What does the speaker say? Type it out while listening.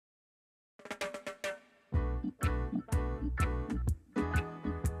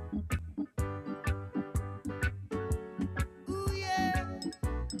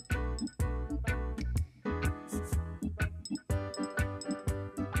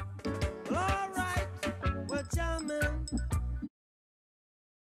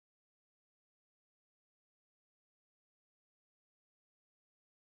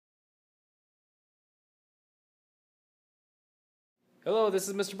Hello, this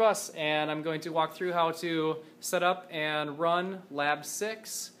is Mr. Bus, and I'm going to walk through how to set up and run Lab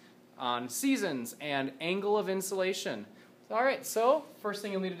 6 on seasons and angle of insulation. Alright, so first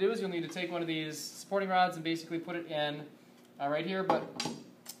thing you'll need to do is you'll need to take one of these supporting rods and basically put it in right here, but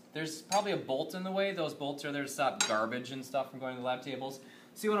there's probably a bolt in the way. Those bolts are there to stop garbage and stuff from going to the lab tables.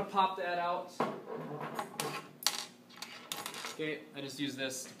 So you want to pop that out. Okay, I just use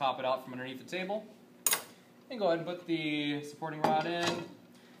this to pop it out from underneath the table. And go ahead and put the supporting rod in,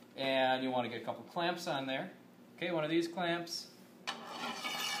 and you want to get a couple clamps on there. Okay, one of these clamps.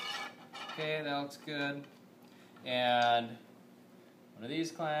 Okay, that looks good. And one of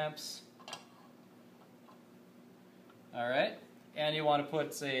these clamps. Alright, and you want to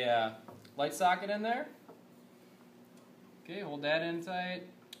put a light socket in there. Okay, hold that in tight.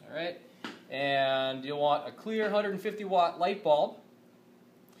 Alright, and you'll want a clear 150 watt light bulb.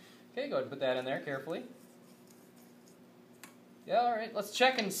 Okay, go ahead and put that in there carefully. Yeah, alright, let's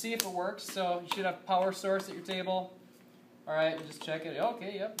check and see if it works. So you should have power source at your table. Alright, just check it.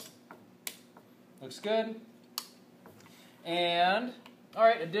 Okay, yep. Looks good. And,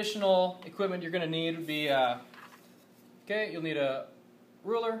 alright, additional equipment you're going to need would be, okay, you'll need a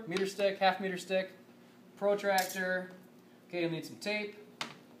ruler, meter stick, half meter stick, protractor, okay, you'll need some tape,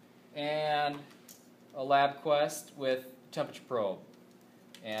 and a lab quest with temperature probe.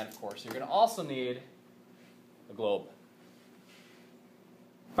 And, of course, you're going to also need a globe.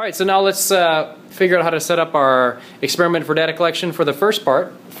 Alright, so now let's figure out how to set up our experiment for data collection for the first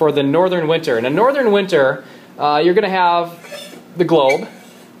part, for the northern winter. In a northern winter, you're going to have the globe,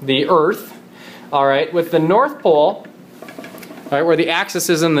 the Earth, alright, with the North Pole, right, where the axis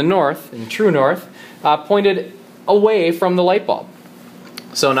is in the north, in true north, pointed away from the light bulb.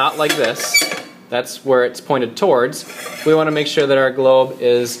 So not like this. That's where it's pointed towards. We want to make sure that our globe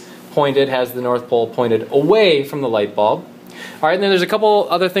is pointed, has the North Pole pointed away from the light bulb. Alright, and then there's a couple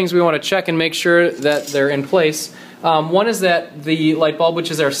other things we want to check and make sure that they're in place. One is that the light bulb,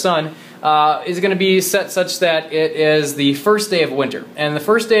 which is our sun, is going to be set such that it is the first day of winter. And the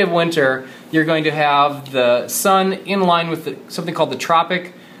first day of winter, you're going to have the sun in line with something called the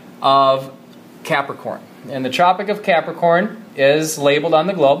Tropic of Capricorn. And the Tropic of Capricorn is labeled on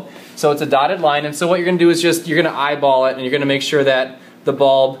the globe, so it's a dotted line. And so what you're going to do is you're going to eyeball it, and you're going to make sure that the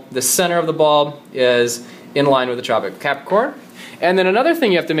bulb, the center of the bulb, is in line with the Tropic of Capricorn. And then another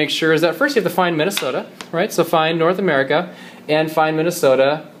thing you have to make sure is that first you have to find Minnesota, right? So find North America and find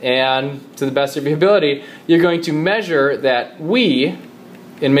Minnesota, and to the best of your ability, you're going to measure that we,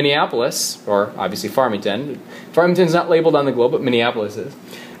 in Minneapolis, or obviously Farmington, Farmington's not labeled on the globe, but Minneapolis is,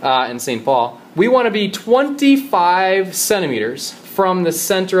 and St. Paul, we want to be 25 centimeters from the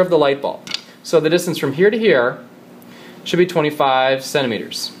center of the light bulb. So the distance from here to here should be 25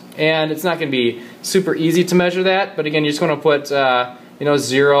 centimeters. And it's not going to be super easy to measure that, but again, you just want to put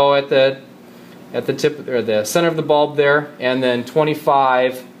 0 at the tip or the center of the bulb there, and then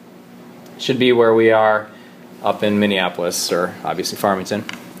 25 should be where we are up in Minneapolis, or obviously Farmington.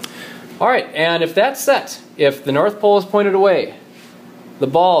 Alright, and if that's set, if the North Pole is pointed away, the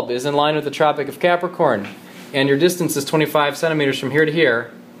bulb is in line with the Tropic of Capricorn, and your distance is 25 centimeters from here to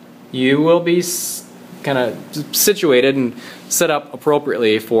here, you will be kind of situated and set up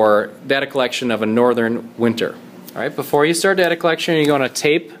appropriately for data collection of a northern winter. Alright, before you start data collection, you're going to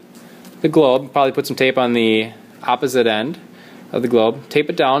tape the globe, probably put some tape on the opposite end of the globe, tape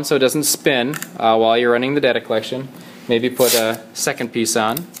it down so it doesn't spin while you're running the data collection. Maybe put a second piece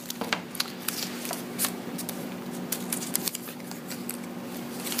on.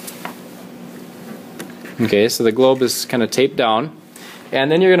 Okay, so the globe is kind of taped down,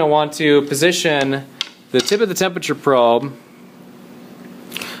 and then you're going to want to position the tip of the temperature probe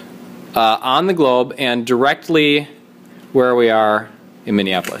on the globe and directly where we are in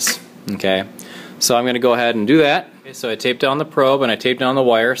Minneapolis. Okay, so I'm going to go ahead and do that. Okay, so I taped down the probe and I taped down the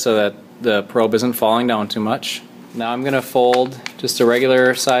wire so that the probe isn't falling down too much. Now I'm going to fold just a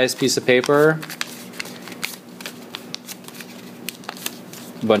regular size piece of paper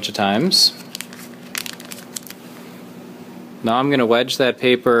a bunch of times. Now I'm going to wedge that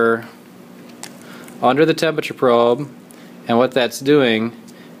paper under the temperature probe, and what that's doing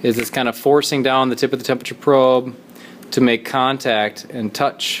is it's kind of forcing down the tip of the temperature probe to make contact and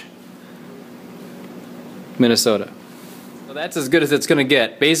touch Minnesota. So that's as good as it's going to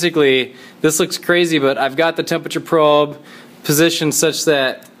get. Basically, this looks crazy, but I've got the temperature probe positioned such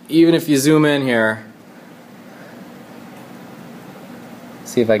that even if you zoom in here,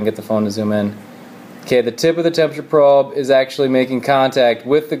 see if I can get the phone to zoom in. Okay, the tip of the temperature probe is actually making contact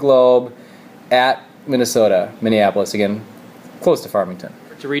with the globe at Minnesota, Minneapolis, again, close to Farmington.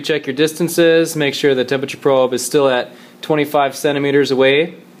 To recheck your distances, make sure the temperature probe is still at 25 centimeters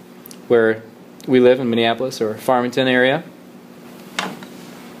away where we live in Minneapolis or Farmington area.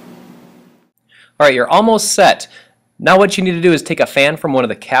 Alright, you're almost set. Now what you need to do is take a fan from one of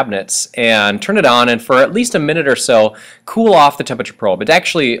the cabinets and turn it on, and for at least a minute or so cool off the temperature probe. It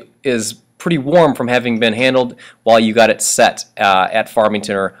actually is pretty warm from having been handled while you got it set at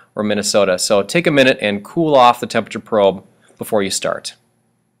Farmington or Minnesota. So take a minute and cool off the temperature probe before you start.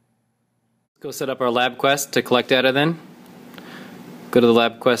 Go set up our LabQuest to collect data then. Go to the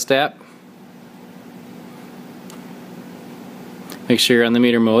LabQuest app. Make sure you're on the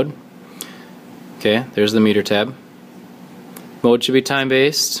meter mode. Okay, there's the meter tab. Mode should be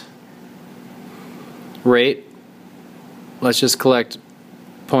time-based. Rate, let's just collect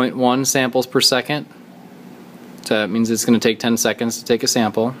 0.1 samples per second. So that means it's going to take 10 seconds to take a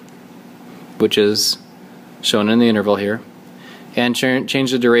sample, which is shown in the interval here. And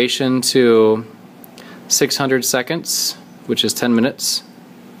change the duration to 600 seconds, which is 10 minutes.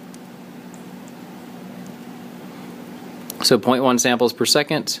 So 0.1 samples per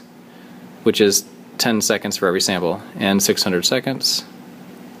second, which is 10 seconds for every sample, and 600 seconds.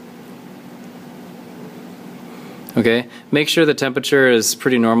 Okay, make sure the temperature is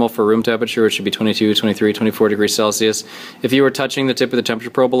pretty normal for room temperature, which should be 22, 23, 24 degrees Celsius. If you were touching the tip of the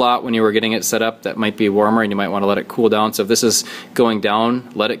temperature probe a lot when you were getting it set up, that might be warmer and you might want to let it cool down. So if this is going down,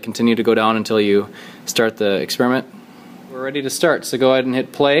 let it continue to go down until you start the experiment. We're ready to start, so go ahead and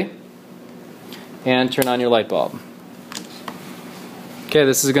hit play and turn on your light bulb. Okay,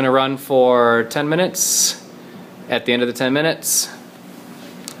 this is going to run for 10 minutes. At the end of the 10 minutes,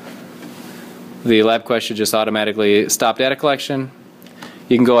 the LabQuest should just automatically stop data collection.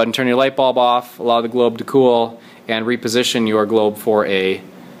 You can go ahead and turn your light bulb off, allow the globe to cool, and reposition your globe for a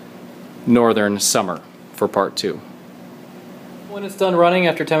northern summer for part 2. When it's done running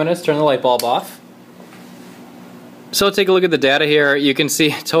after 10 minutes, turn the light bulb off. So take a look at the data here. You can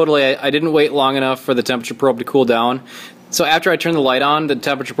see totally I didn't wait long enough for the temperature probe to cool down. So after I turned the light on, the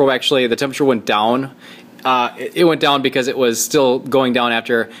temperature probe the temperature went down. It went down because it was still going down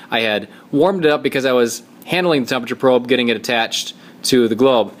after I had warmed it up because I was handling the temperature probe, getting it attached to the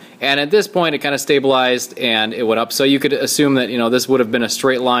globe. And at this point it kind of stabilized and it went up. So you could assume that this would have been a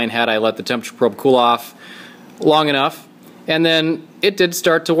straight line had I let the temperature probe cool off long enough. And then it did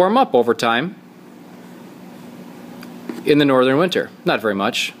start to warm up over time in the northern winter. Not very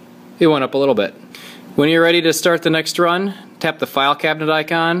much. It went up a little bit. When you're ready to start the next run, tap the file cabinet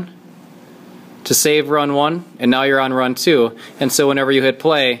icon to save run 1, and now you're on run 2. And so whenever you hit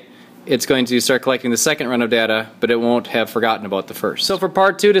play, it's going to start collecting the second run of data, but it won't have forgotten about the first. So for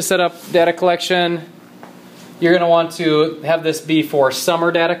part 2, to set up data collection, you're going to want to have this be for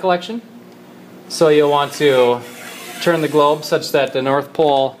summer data collection. So you'll want to turn the globe such that the North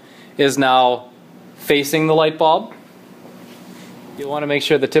Pole is now facing the light bulb. You want to make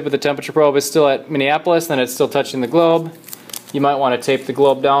sure the tip of the temperature probe is still at Minneapolis, then it's still touching the globe. You might want to tape the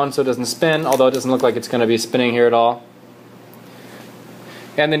globe down so it doesn't spin, although it doesn't look like it's going to be spinning here at all.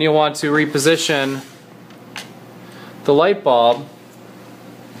 And then you'll want to reposition the light bulb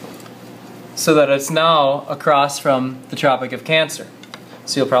so that it's now across from the Tropic of Cancer.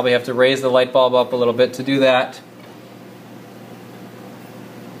 So you'll probably have to raise the light bulb up a little bit to do that.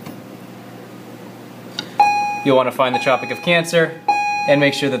 You'll want to find the Tropic of Cancer and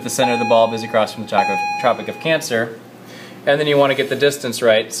make sure that the center of the bulb is across from the Tropic of Cancer. And then you want to get the distance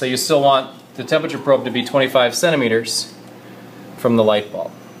right. So you still want the temperature probe to be 25 centimeters from the light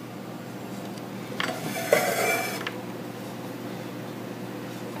bulb.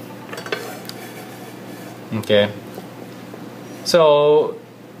 Okay. So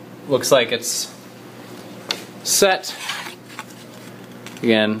looks like it's set.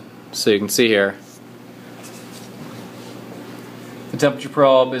 Again, so you can see here. The temperature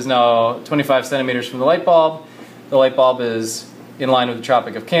probe is now 25 centimeters from the light bulb. The light bulb is in line with the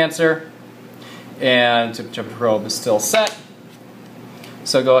Tropic of Cancer, and the temperature probe is still set.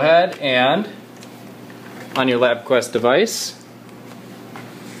 So go ahead and, on your LabQuest device,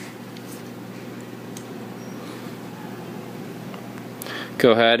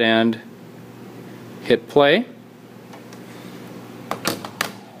 go ahead and hit play.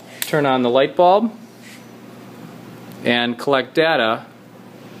 Turn on the light bulb and collect data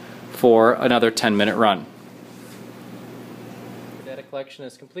for another 10-minute run. The data collection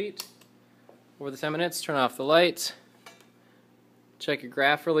is complete. Over the 10 minutes, turn off the light. Check your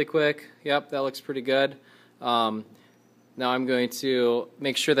graph really quick. Yep, that looks pretty good. Now I'm going to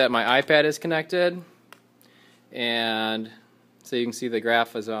make sure that my iPad is connected. And so you can see the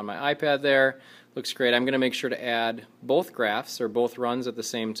graph is on my iPad there. Looks great. I'm going to make sure to add both graphs or both runs at the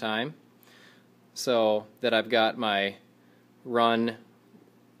same time, so that I've got my run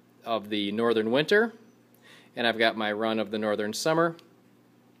of the northern winter, and I've got my run of the northern summer.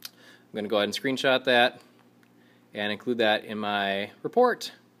 I'm going to go ahead and screenshot that and include that in my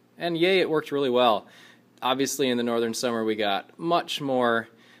report. And yay, it worked really well. Obviously in the northern summer we got much more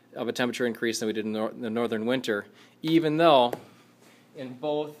of a temperature increase than we did in the northern winter, even though in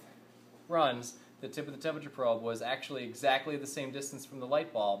both runs the tip of the temperature probe was actually exactly the same distance from the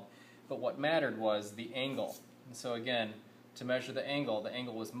light bulb, but what mattered was the angle. And so again, to measure the angle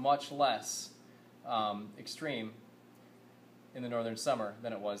was much less extreme in the northern summer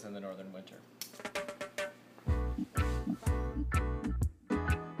than it was in the northern winter.